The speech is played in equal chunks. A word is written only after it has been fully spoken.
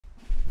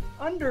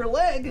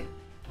underleg?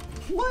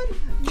 What?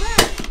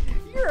 Matt,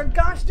 you're a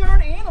gosh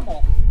darn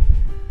animal.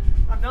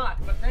 I'm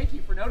not, but thank you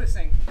for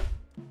noticing.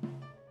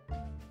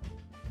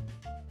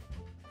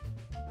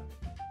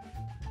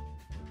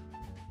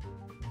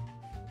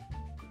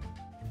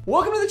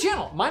 Welcome to the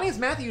channel. My name is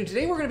Matthew, and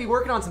today we're going to be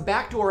working on some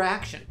backdoor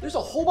action. There's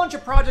a whole bunch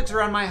of projects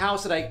around my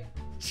house that I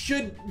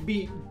should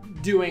be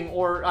doing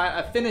or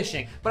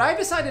finishing, but I've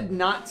decided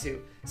not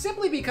to,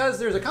 simply because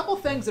there's a couple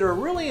things that are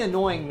really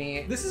annoying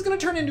me. This is going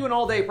to turn into an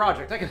all-day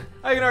project. I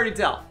can already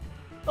tell.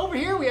 Over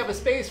here we have a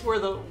space where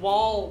the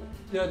wall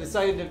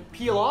decided to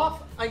peel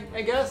off, I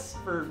guess,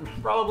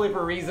 probably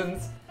for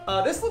reasons.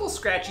 This little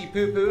scratchy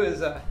poo-poo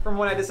is from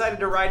when I decided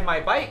to ride my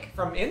bike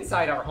from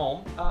inside our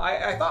home.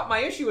 I thought my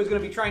issue was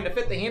going to be trying to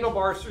fit the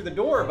handlebars through the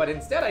door, but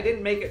instead I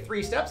didn't make it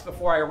 3 steps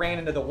before I ran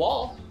into the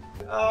wall.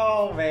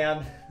 Oh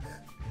man,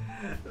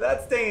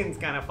 that stain's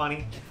kind of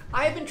funny.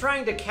 I've been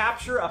trying to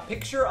capture a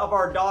picture of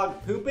our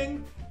dog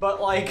pooping,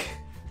 but like,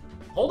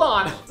 hold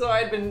on. So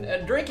I'd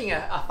been drinking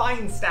a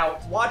fine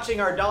stout,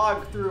 watching our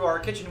dog through our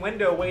kitchen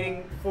window,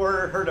 waiting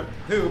for her to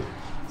poop,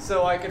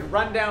 so I could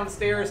run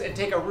downstairs and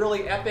take a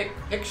really epic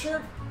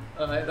picture.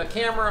 The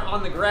camera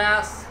on the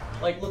grass,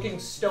 like looking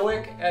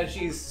stoic as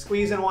she's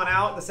squeezing one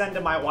out to send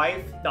to my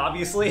wife,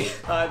 obviously.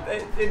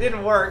 It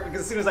didn't work because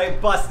as soon as I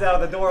busted out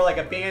of the door like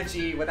a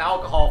banshee with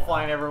alcohol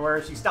flying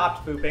everywhere, she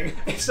stopped pooping.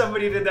 If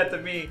somebody did that to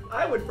me,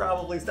 I would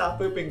probably stop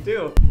pooping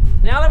too.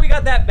 Now that we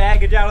got that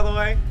baggage out of the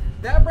way,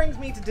 that brings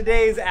me to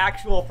today's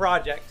actual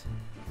project.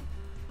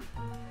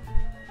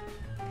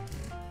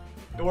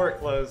 Door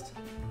closed.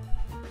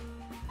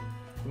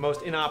 The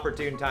most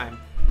inopportune time.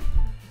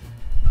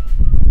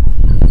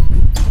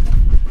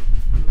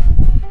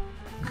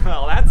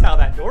 Well, that's how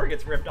that door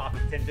gets ripped off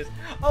its hinges.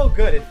 Oh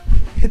good,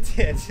 it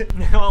did.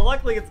 Now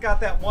luckily it's got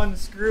that one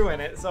screw in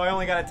it, so I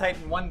only gotta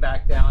tighten one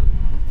back down.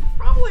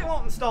 Probably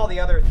won't install the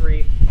other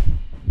 3.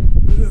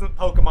 This isn't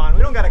Pokemon,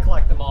 we don't gotta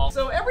collect them all.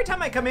 So every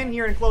time I come in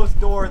here and close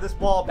the door, this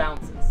wall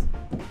bounces.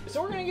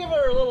 So we're gonna give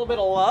her a little bit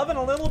of love and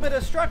a little bit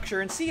of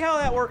structure and see how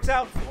that works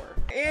out for her.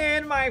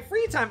 In my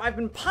free time, I've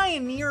been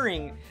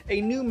pioneering a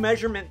new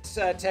measurement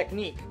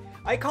technique.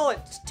 I call it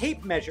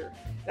tape measure.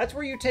 That's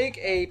where you take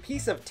a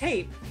piece of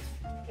tape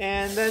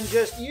and then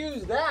just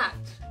use that.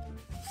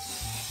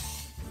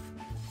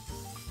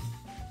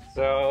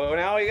 So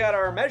now we got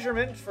our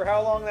measurement for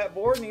how long that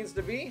board needs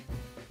to be.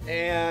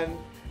 And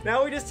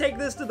now we just take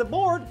this to the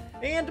board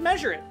and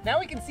measure it.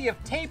 Now we can see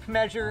if tape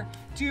measure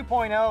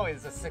 2.0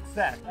 is a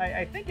success.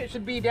 I think it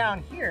should be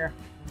down here,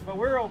 but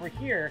we're over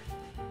here.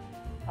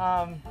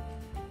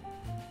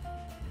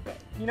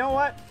 You know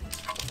what?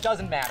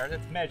 Doesn't matter,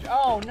 let's measure.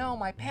 Oh no,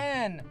 my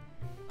pen.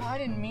 Oh, I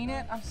didn't mean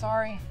it, I'm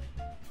sorry.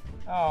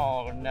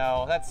 Oh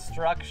no, that's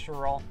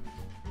structural.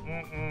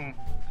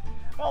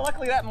 Well,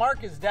 luckily that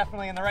mark is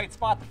definitely in the right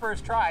spot the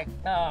first try.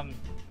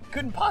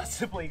 Couldn't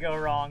possibly go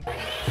wrong. Me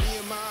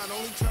and mine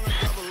only trying to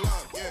double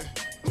up, yeah.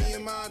 Me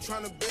and mine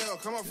trying to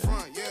build, come up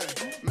front, yeah.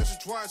 Measure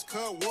twice,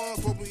 cut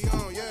once, what we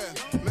on,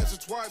 yeah. Measure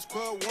twice,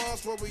 cut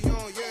once, what we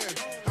on, yeah.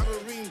 I've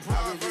been reading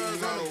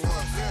Proverbs on the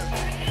walk, yeah.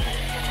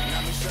 Now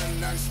I'm shutting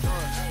down the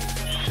stars,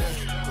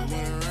 yeah. But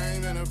when it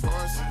rains and it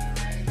pours,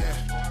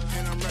 yeah.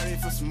 And I'm ready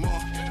for some more,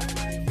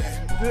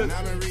 yeah. And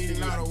I've been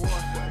reading out of war,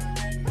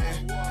 yeah.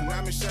 And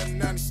I've been shutting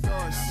down the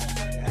stars,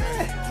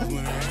 yeah.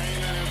 When it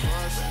rains and it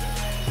pours,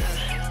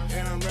 yeah.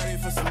 And I'm ready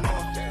for some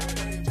more,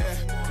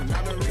 yeah. And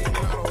I've been reading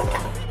out of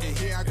war, and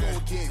here I go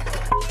again.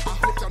 I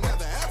hope y'all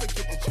never ever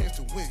get the chance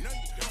to win.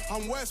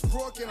 I'm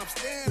Westbrook and I'm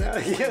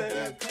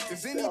standing.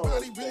 Does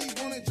anybody really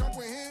want to jump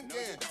with him?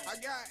 Yeah, I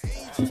got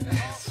agents and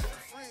all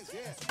friends,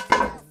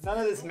 yeah. None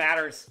of this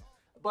matters.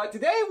 But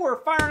today we're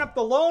firing up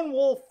the Lone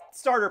Wolf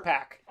starter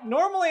pack.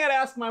 Normally I'd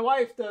ask my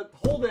wife to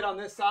hold it on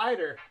this side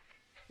or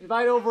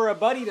invite over a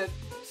buddy to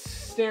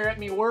stare at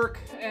me work,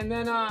 and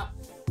then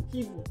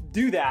he'd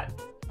do that.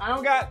 I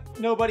don't got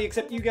nobody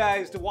except you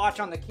guys to watch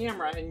on the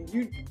camera, and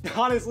you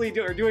honestly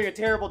are doing a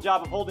terrible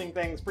job of holding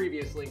things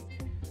previously.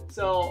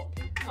 So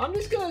I'm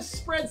just gonna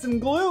spread some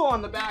glue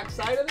on the back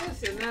side of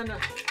this, and then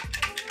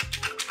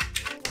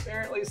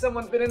apparently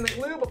someone's been in the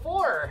glue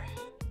before.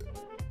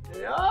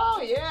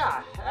 Oh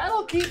yeah,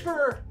 that'll keep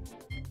her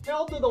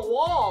held to the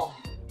wall,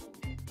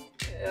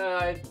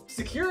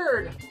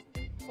 secured.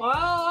 Well,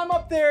 I'm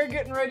up there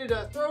getting ready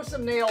to throw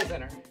some nails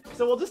in her.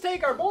 So we'll just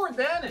take our board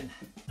then and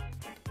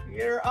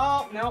get her.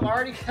 Oh no, I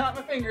already got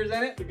my fingers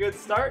in it. It's a good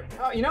start.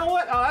 Oh, you know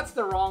what? Oh, that's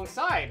the wrong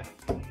side.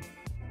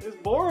 This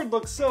board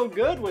looks so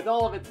good with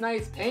all of its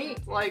nice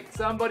paint, like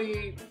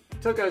somebody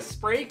took a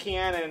spray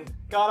can and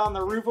got on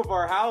the roof of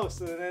our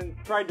house and then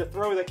tried to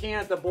throw the can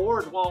at the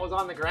board while it was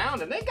on the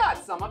ground, and they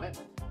got some of it.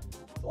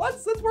 So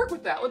let's work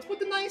with that. Let's put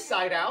the nice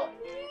side out.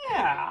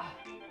 Yeah.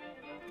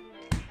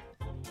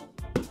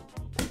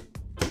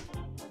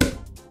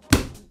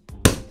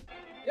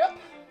 Yep.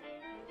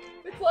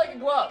 It's like a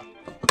glove.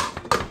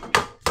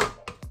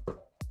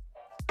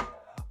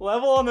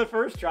 Level on the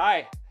first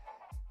try.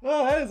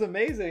 Oh, that is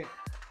amazing.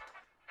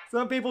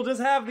 Some people just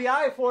have the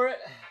eye for it.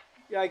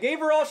 Yeah, I gave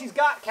her all she's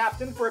got,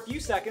 Captain, for a few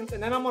seconds,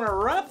 and then I'm gonna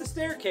run up the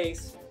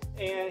staircase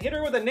and hit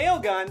her with a nail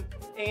gun,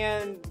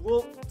 and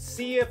we'll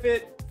see if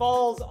it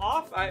falls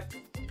off.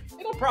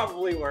 It'll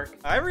probably work.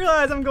 I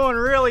realize I'm going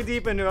really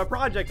deep into a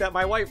project that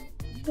my wife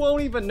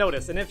won't even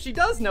notice, and if she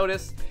does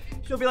notice,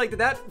 she'll be like, did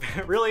that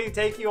really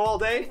take you all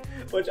day?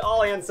 Which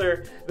I'll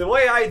answer, the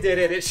way I did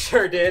it, it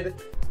sure did.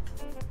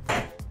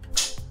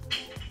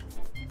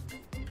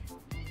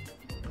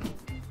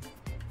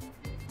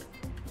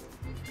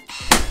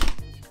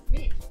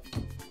 Neat.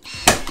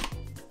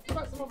 How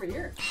about some over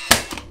here?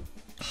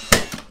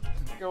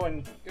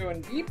 Going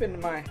deep into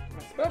my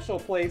special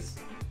place.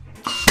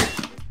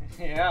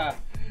 Yeah,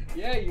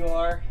 you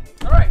are.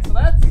 All right, so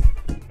that's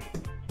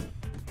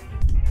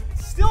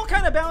still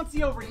kind of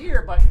bouncy over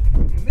here, but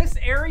in this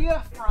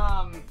area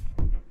from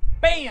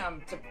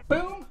bam to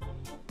boom,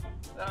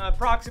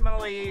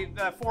 approximately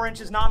 4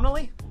 inches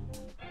nominally.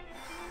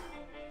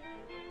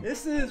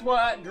 This is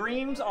what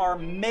dreams are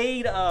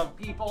made of,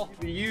 people.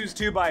 We use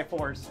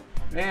 2x4s.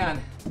 Man,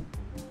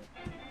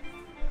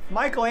 if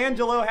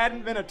Michelangelo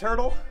hadn't been a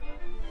turtle,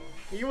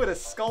 he would have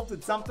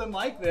sculpted something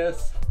like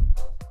this.